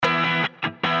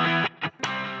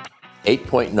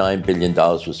$8.9 billion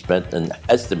was spent and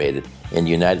estimated in the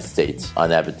United States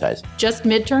on advertising. Just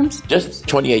midterms? Just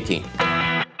 2018.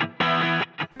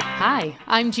 Hi,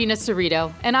 I'm Gina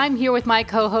Cerrito, and I'm here with my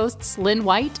co-hosts Lynn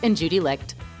White and Judy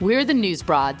Licht. We're the News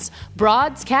Broads.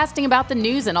 Broads casting about the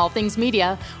news and all things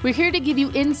media. We're here to give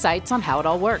you insights on how it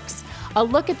all works. A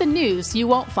look at the news you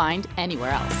won't find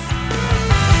anywhere else.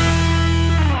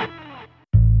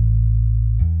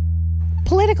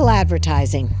 Political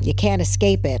advertising, you can't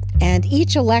escape it, and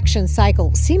each election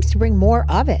cycle seems to bring more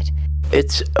of it.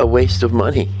 It's a waste of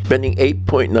money. Spending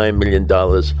 $8.9 million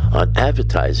on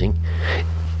advertising,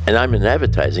 and I'm in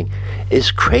advertising, is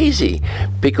crazy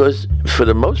because for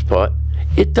the most part,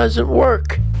 it doesn't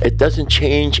work. It doesn't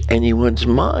change anyone's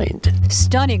mind.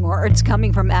 Stunning words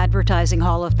coming from Advertising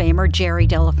Hall of Famer Jerry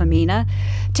Della Femina.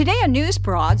 Today on News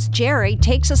Broads, Jerry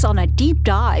takes us on a deep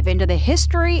dive into the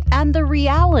history and the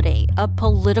reality of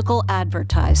political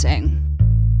advertising.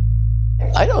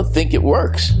 I don't think it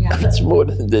works. Yeah. It's more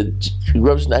than the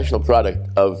gross national product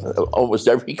of almost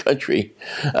every country,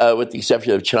 with the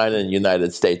exception of China and the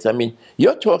United States. I mean,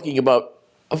 you're talking about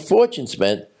a fortune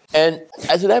spent. And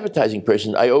as an advertising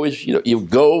person, I always, you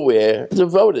go where the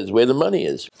vote is, where the money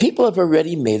is. People have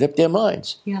already made up their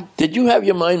minds. Yeah. Did you have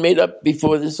your mind made up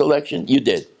before this election? You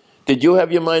did. Did you have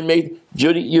your mind made?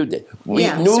 Judy, you did. We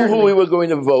knew certainly who we were going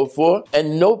to vote for,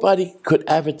 and nobody could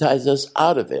advertise us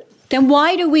out of it. Then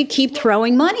why do we keep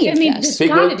throwing money at this?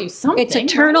 It's got to do something. It's a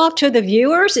turnoff to the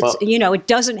viewers. It's it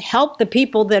doesn't help the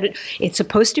people that it's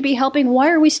supposed to be helping. Why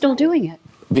are we still doing it?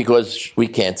 Because we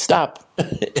can't stop.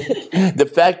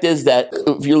 The fact is that,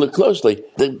 if you look closely,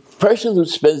 the person who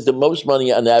spends the most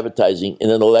money on advertising in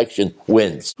an election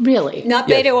wins. Really? Not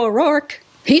Beto O'Rourke.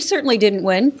 He certainly didn't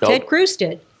win. No. Ted Cruz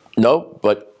did. No,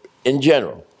 but in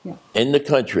general, in the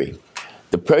country,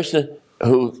 the person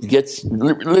who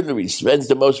literally spends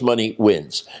the most money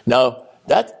wins. Now,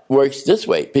 that works this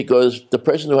way because the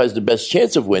person who has the best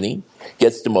chance of winning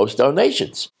gets the most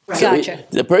donations. Right. Gotcha.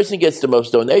 The person gets the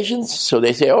most donations, so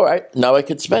they say, all right, now I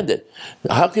can spend it.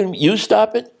 How can you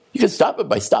stop it? You can stop it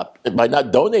by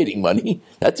not donating money.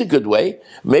 That's a good way.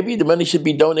 Maybe the money should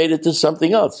be donated to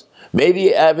something else.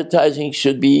 Maybe advertising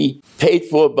should be paid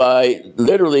for by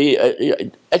literally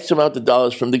X amount of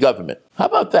dollars from the government. How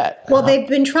about that? Well, they've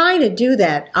been trying to do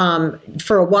that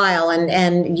for a while,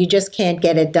 and you just can't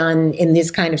get it done in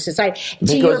this kind of society.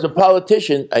 Because the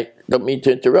politician, I don't mean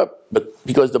to interrupt, but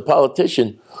because the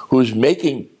politician who's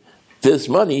making this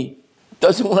money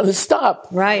doesn't want to stop.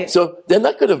 Right. So they're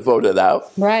not going to vote it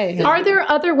out. Right. Are there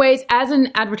other ways, as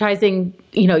an advertising,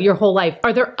 your whole life,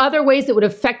 are there other ways that would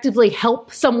effectively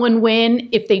help someone win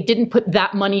if they didn't put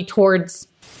that money towards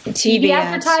TV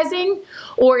advertising?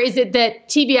 Or is it that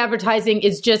TV advertising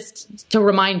is just to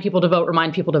remind people to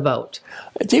vote?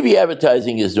 TV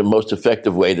advertising is the most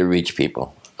effective way to reach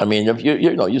people. I mean, if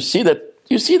you see that.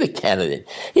 You see the candidate.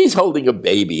 He's holding a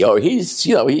baby, or he's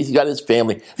got his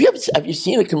family. Have you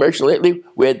seen a commercial lately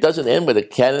where it doesn't end with a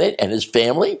candidate and his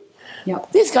family?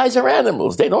 Yep. These guys are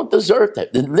animals. They don't deserve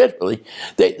that. Literally,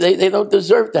 they don't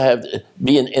deserve to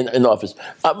be in office.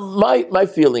 My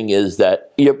feeling is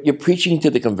that you're preaching to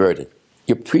the converted.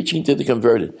 You're preaching to the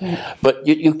converted, but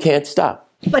you can't stop.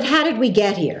 But how did we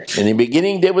get here? In the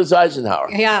beginning, there was Eisenhower.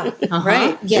 Yeah,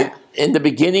 right. Yeah. In the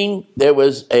beginning, there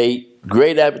was a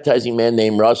great advertising man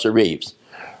named Rosser Reeves.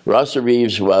 Rosser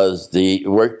Reeves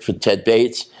worked for Ted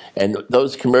Bates, and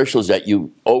those commercials that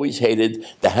you always hated,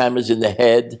 the hammers in the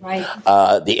head, right.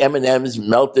 The M&Ms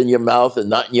melt in your mouth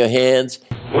and not in your hands.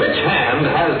 Which hand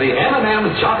has the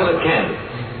M&M's chocolate candy?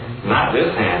 Not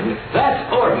this hand.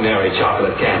 That's ordinary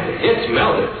chocolate candy. It's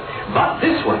melted. But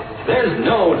this one, there's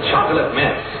no chocolate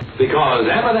mix. Because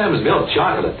M&M's milk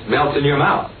chocolate melts in your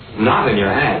mouth, not in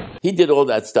your hand. He did all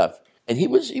that stuff. And he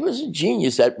was a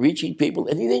genius at reaching people,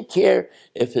 and he didn't care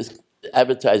if his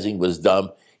advertising was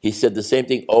dumb. He said the same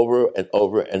thing over and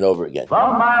over and over again. The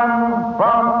man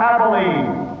from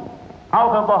Abilene,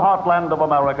 out of the heartland of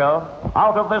America,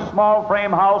 out of this small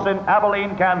frame house in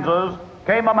Abilene, Kansas,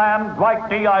 came a man, Dwight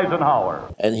D.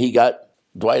 Eisenhower. And he got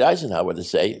Dwight Eisenhower to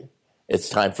say, it's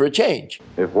time for a change.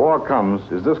 If war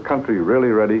comes, is this country really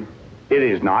ready? It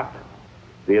is not.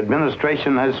 The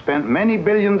administration has spent many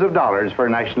billions of dollars for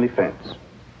national defense.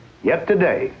 Yet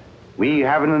today, we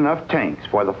haven't enough tanks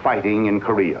for the fighting in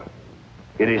Korea.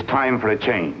 It is time for a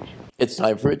change. It's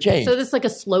time for a change. So this is like a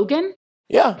slogan?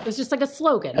 Yeah. It was just like a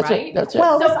slogan, That's right? It. That's it.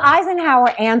 Well, this Eisenhower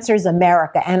Answers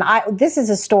America, and this is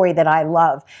a story that I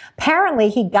love. Apparently,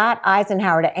 he got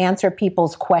Eisenhower to answer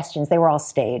people's questions. They were all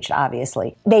staged,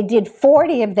 obviously. They did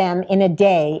 40 of them in a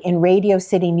day in Radio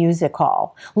City Music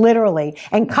Hall, literally,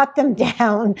 and cut them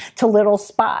down to little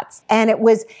spots. And it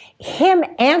was him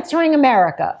answering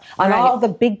America on all the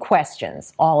big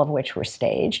questions, all of which were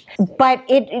staged. But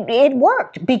it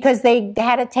worked because they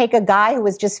had to take a guy who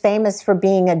was just famous for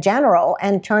being a general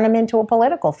and turn him into a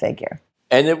political figure.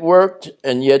 And it worked,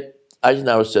 and yet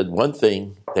Eisenhower said one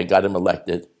thing that got him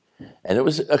elected, and it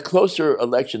was a closer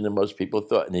election than most people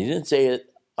thought. And he didn't say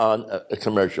it on a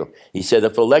commercial. He said,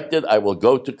 if elected, I will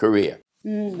go to Korea.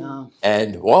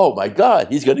 And, oh my God,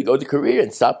 he's going to go to Korea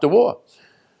and stop the war.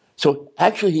 So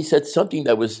actually he said something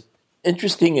that was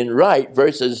interesting and right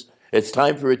versus it's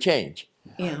time for a change.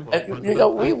 Yeah. And,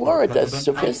 we weren't as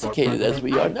sophisticated as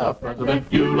we are now.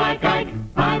 You like Ike,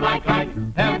 I like Ike,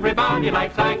 everybody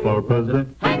likes Ike. For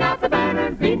president. Hang out the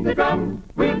banner, beat the drum,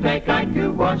 we'll take Ike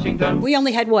to Washington. We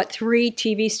only had, 3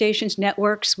 TV stations,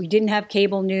 networks. We didn't have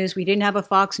cable news. We didn't have a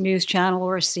Fox News channel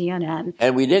or a CNN.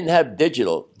 And we didn't have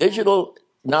digital. Digital,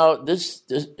 now this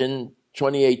in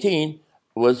 2018,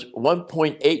 was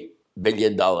 $1.8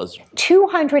 billion.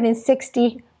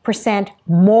 260%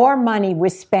 more money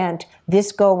was spent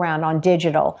this go-round on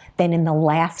digital than in the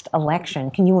last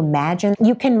election. Can you imagine?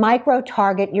 You can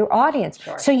micro-target your audience.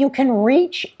 Sure. So you can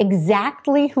reach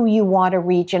exactly who you want to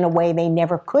reach in a way they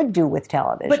never could do with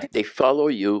television. But they follow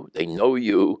you, they know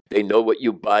what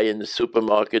you buy in the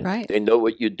supermarket, right. They know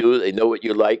what you do, they know what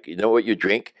you like, you know what you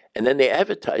drink, and then they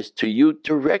advertise to you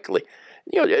directly.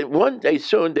 One day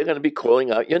soon, they're going to be calling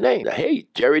out your name. Hey,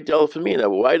 Jerry Della Femina,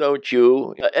 why don't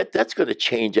you? That's going to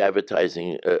change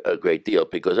advertising a great deal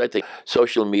because I think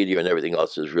social media and everything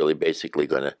else is really basically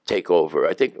going to take over.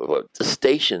 I think the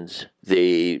stations,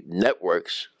 the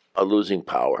networks are losing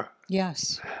power.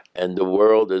 Yes. And the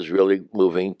world is really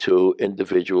moving to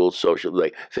individual social,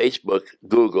 like Facebook,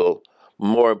 Google,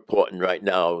 more important right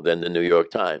now than the New York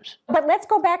Times. But let's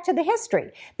go back to the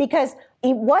history, because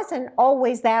it wasn't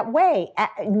always that way.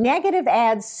 Negative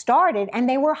ads started, and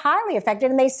they were highly effective,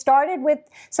 and they started with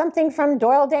something from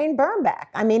Doyle Dane Bernbach.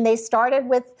 I mean, they started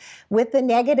with the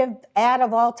negative ad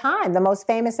of all time, the most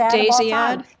famous ad of all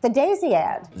time. Ad? The Daisy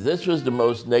ad. This was the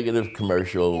most negative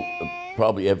commercial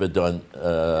probably ever done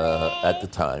at the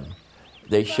time.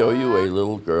 They show you a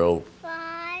little girl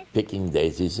picking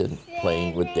daisies and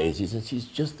playing with daisies, and she's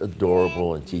just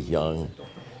adorable, and she's young,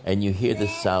 and you hear the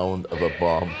sound of a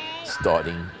bomb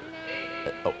starting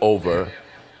over,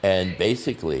 and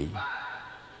basically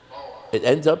it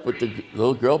ends up with the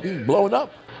little girl being blown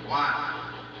up.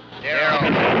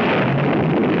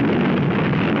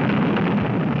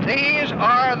 These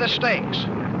are the stakes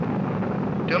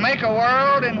to make a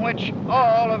world in which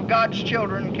all of God's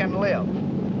children can live,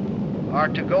 or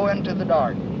to go into the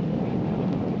dark.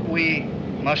 We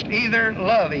must either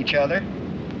love each other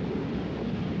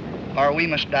or we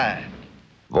must die.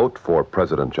 Vote for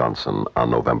President Johnson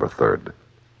on November 3rd.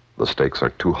 The stakes are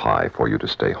too high for you to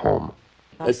stay home.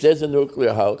 If there's a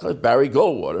nuclear holocaust, Barry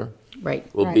Goldwater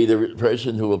will be the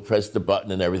person who will press the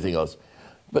button and everything else.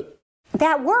 But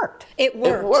that worked. It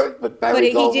worked. But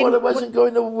Barry Goldwater wasn't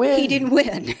going to win. He didn't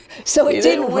win. So it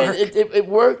didn't work. It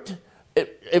worked.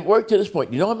 It worked to this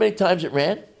point. You know how many times it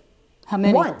ran? How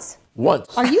many?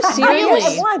 Once. Are you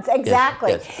serious? Once,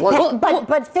 exactly. Yes. Once.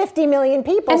 But 50 million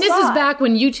people And this saw is back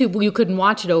when YouTube, you couldn't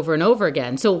watch it over and over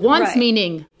again. So once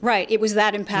meaning... Right, it was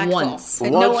that impactful. Once.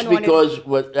 Once because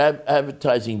what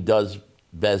advertising does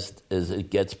best is it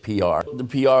gets PR. The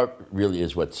PR really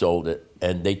is what sold it,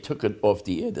 and they took it off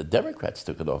the air. The Democrats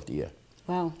took it off the air.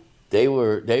 Wow. They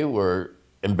were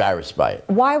embarrassed by it.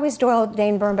 Why was Doyle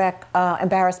Dane Bernbach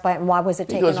embarrassed by it, and why was it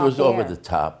taken off the air? Because it was over the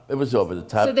top. It was over the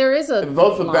top. So there is a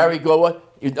vote for Barry Goldwater.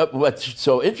 What's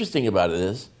so interesting about it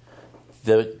is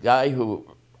the guy who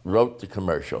wrote the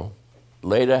commercial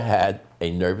later had a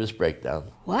nervous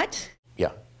breakdown. What?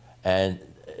 Yeah. And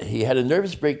he had a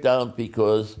nervous breakdown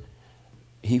because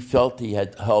he felt he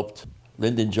had helped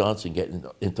Lyndon Johnson get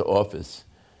into office,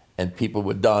 and people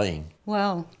were dying.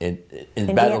 Wow. In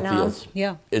battlefields.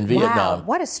 Yeah. In Vietnam. Wow,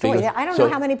 what a story. I don't know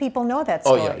how many people know that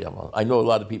story. Oh, yeah. Well, I know a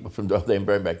lot of people from Doyle Dane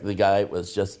Bernbach. The guy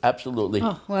was just absolutely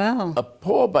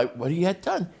appalled by what he had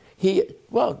done. He had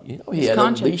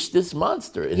unleashed this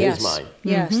monster in his mind.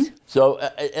 Yes. Mm-hmm. So,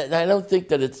 and I don't think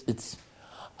that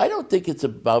I don't think it's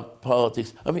about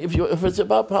politics. I mean, if it's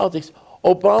about politics,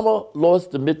 Obama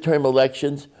lost the midterm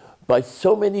elections by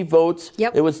so many votes.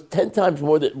 Yep. It was 10 times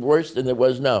worse than it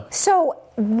was now. So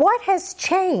what has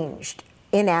changed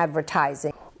in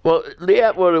advertising? Well, the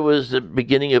Atwater was the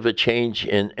beginning of a change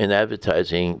in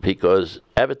advertising because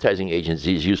advertising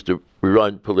agencies used to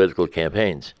run political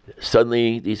campaigns.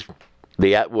 Suddenly,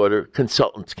 the Atwater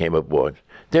consultants came aboard.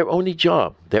 Their only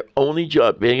job,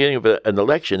 beginning of an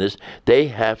election, is they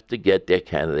have to get their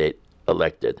candidate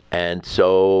elected. And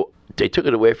so they took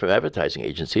it away from advertising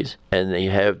agencies, and they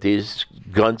have these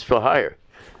guns for hire.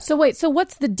 So wait, so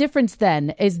what's the difference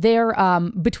then? Is there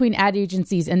between ad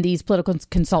agencies and these political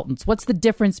consultants? What's the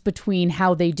difference between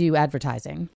how they do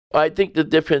advertising? I think the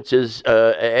difference is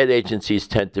ad agencies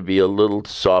tend to be a little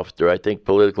softer. I think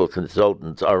political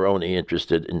consultants are only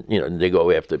interested in, they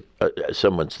go after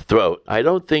someone's throat. I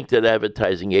don't think that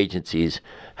advertising agencies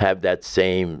have that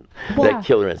same, that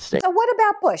killer instinct. So what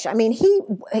about Bush? I mean,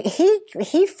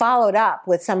 he followed up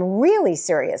with some really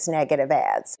serious negative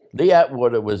ads. The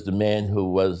Atwater was the man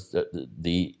who was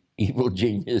the evil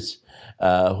genius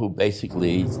who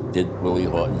basically did Willie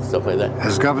Horton and stuff like that.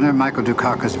 As governor, Michael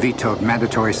Dukakis vetoed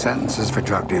mandatory sentences for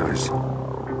drug dealers.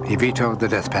 He vetoed the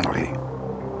death penalty.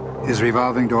 His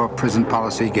revolving door prison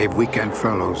policy gave weekend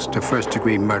furloughs to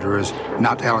first-degree murderers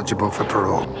not eligible for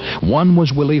parole. One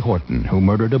was Willie Horton, who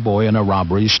murdered a boy in a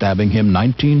robbery, stabbing him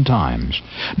 19 times.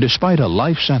 Despite a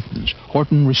life sentence,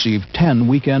 Horton received 10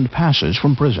 weekend passes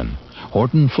from prison.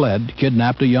 Horton fled,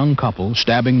 kidnapped a young couple,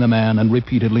 stabbing the man and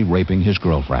repeatedly raping his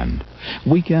girlfriend.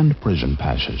 Weekend prison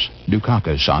passes.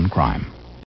 Dukakis on crime.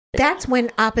 That's when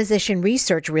opposition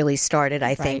research really started,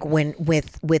 I think, when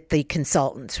with the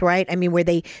consultants, right? I mean, where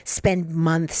they spend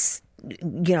months,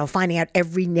 finding out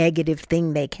every negative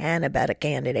thing they can about a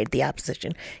candidate, the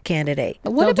opposition candidate.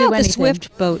 What about the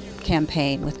Swift boat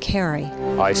campaign with Kerry?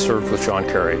 I served with John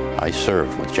Kerry. I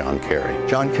served with John Kerry.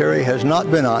 John Kerry has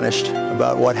not been honest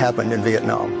about what happened in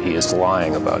Vietnam. He is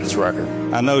lying about his record.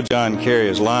 I know John Kerry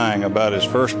is lying about his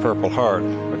first Purple Heart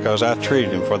because I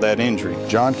treated him for that injury.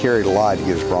 John Kerry lied to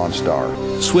get his Bronze Star.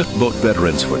 Swift Boat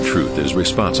Veterans for Truth is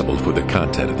responsible for the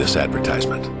content of this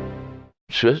advertisement.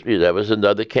 That was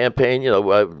another campaign.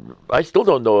 I still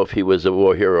don't know if he was a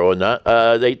war hero or not.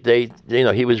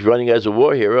 He was running as a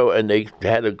war hero, and they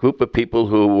had a group of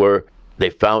people they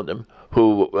found him,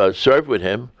 who served with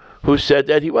him, who said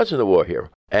that he wasn't a war hero.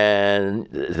 And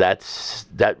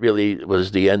that really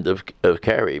was the end of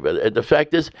Kerry. But the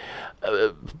fact is,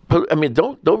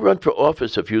 don't run for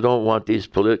office if you don't want these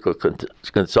political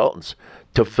consultants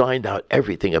to find out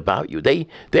everything about you. They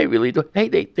really do.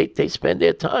 They spend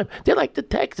their time. They're like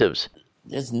detectives.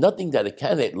 There's nothing that a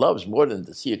candidate loves more than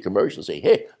to see a commercial say,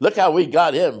 hey, look how we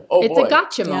got him. Oh, it's boy. a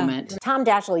gotcha moment. Tom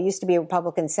Daschle, who used to be a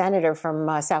Republican senator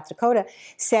from South Dakota,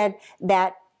 said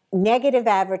that negative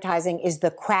advertising is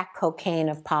the crack cocaine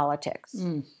of politics.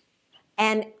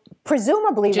 And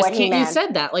presumably what he meant... You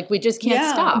said that, we just can't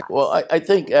stop. Well, I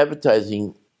think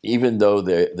advertising, even though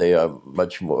they are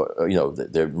much more,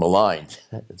 they're maligned,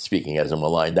 speaking as a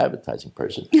maligned advertising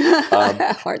person.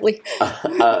 Hardly.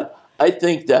 I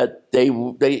think that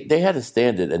they had a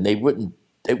standard, and they wouldn't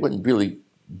really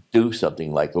do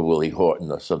something like a Willie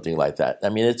Horton or something like that. I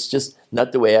mean, it's just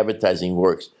not the way advertising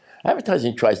works.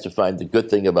 Advertising tries to find the good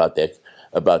thing about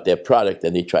their product,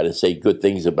 and they try to say good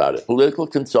things about it. Political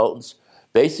consultants,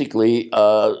 basically,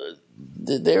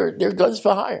 they're guns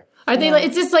for hire. Are they?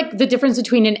 Is this like the difference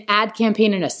between an ad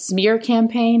campaign and a smear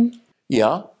campaign?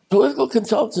 Yeah, political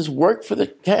consultants work for the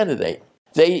candidate.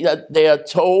 They are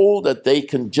told that they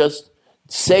can just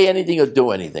say anything or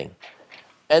do anything,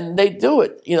 and they do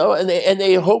it. And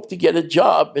they hope to get a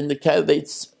job in the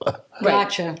candidate's.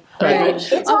 Gotcha. Right.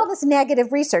 It's all this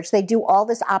negative research. They do all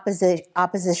this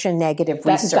opposition negative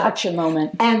research. That gotcha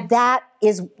moment. And that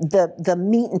is the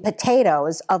meat and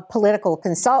potatoes of political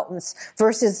consultants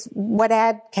versus what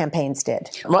ad campaigns did.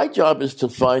 My job is to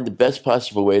find the best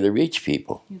possible way to reach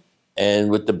people and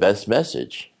with the best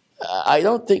message. I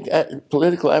don't think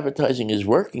political advertising is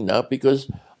working now because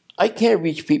I can't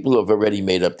reach people who have already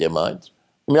made up their minds.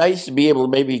 I mean, I used to be able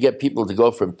to maybe get people to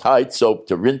go from Tide soap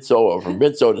to Rinso or from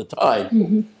Rinso to Tide.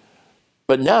 Mm-hmm.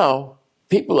 But now,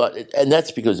 and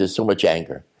that's because there's so much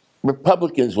anger.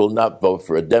 Republicans will not vote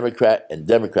for a Democrat, and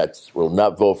Democrats will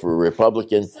not vote for a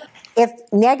Republican. If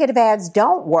negative ads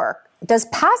don't work, does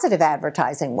positive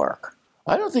advertising work?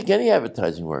 I don't think any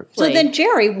advertising works. So then,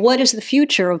 Jerry, what is the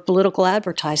future of political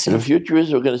advertising? The future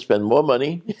is we're going to spend more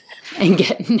money. And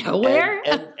get nowhere?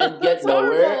 And get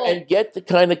nowhere, and get the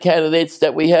kind of candidates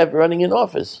that we have running in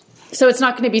office. So it's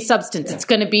not going to be substance. It's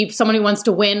going to be someone who wants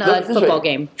to win a football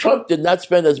game. Trump did not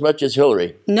spend as much as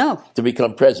Hillary to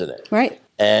become president. Right.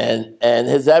 And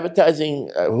his advertising,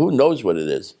 who knows what it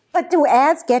is. But do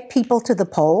ads get people to the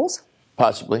polls?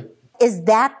 Possibly. Is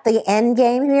that the end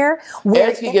game here?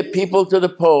 Ads can get people to the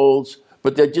polls,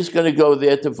 but they're just going to go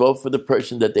there to vote for the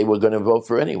person that they were going to vote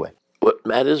for anyway. What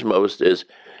matters most is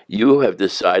you have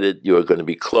decided you are going to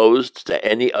be closed to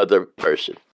any other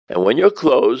person. And when you're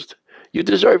closed, you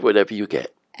deserve whatever you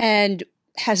get. And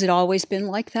has it always been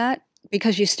like that?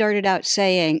 Because you started out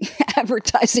saying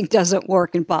advertising doesn't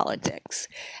work in politics.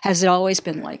 Has it always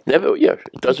been like that? Never, yeah.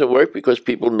 It doesn't work because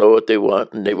people know what they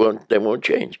want and they won't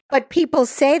change. But people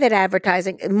say that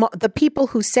advertising, the people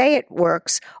who say it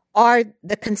works are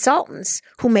the consultants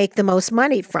who make the most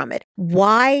money from it.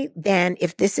 Why then,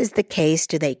 if this is the case,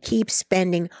 do they keep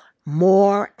spending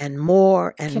more and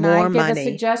more and more money? Can I give a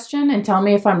suggestion and tell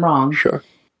me if I'm wrong? Sure.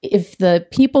 If the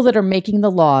people that are making the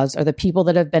laws are the people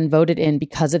that have been voted in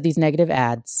because of these negative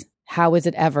ads, how is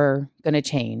it ever going to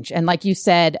change? And like you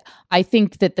said, I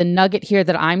think that the nugget here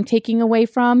that I'm taking away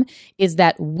from is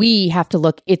that we have to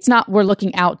look, it's not we're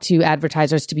looking out to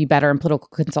advertisers to be better and political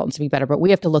consultants to be better, but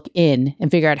we have to look in and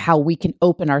figure out how we can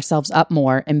open ourselves up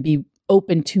more and be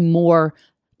open to more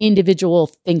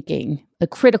individual thinking,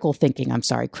 critical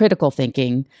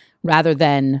thinking, rather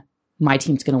than my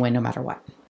team's going to win no matter what.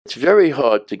 It's very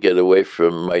hard to get away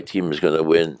from my team is going to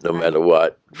win no matter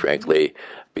what, frankly,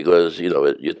 because,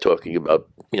 you're talking about,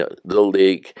 Little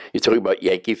League, you're talking about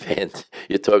Yankee fans,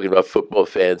 you're talking about football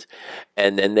fans,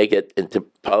 and then they get into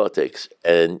politics,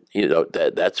 and,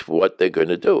 that's what they're going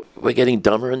to do. We're getting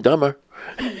dumber and dumber.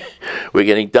 We're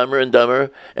getting dumber and dumber,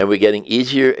 and we're getting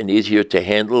easier and easier to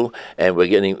handle, and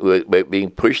we're being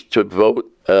pushed to vote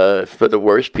for the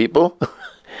worst people.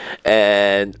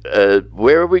 And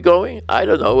where are we going? I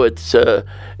don't know. It's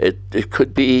it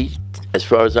could be, as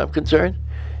far as I'm concerned,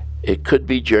 it could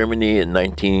be Germany in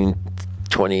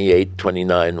 1928,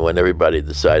 29, when everybody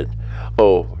decided,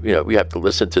 we have to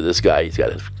listen to this guy. He's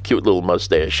got a cute little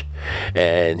mustache,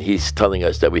 and he's telling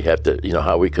us that we have to,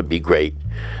 how we could be great.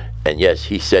 And yes,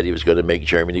 he said he was going to make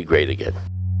Germany great again.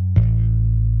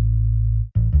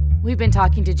 We've been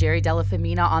talking to Jerry Della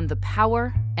Femina on the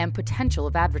power and potential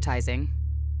of advertising.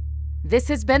 This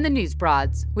has been the News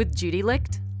Broads with Judy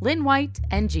Licht, Lynn White,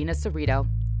 and Gina Cerrito.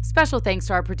 Special thanks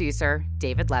to our producer,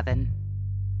 David Levin.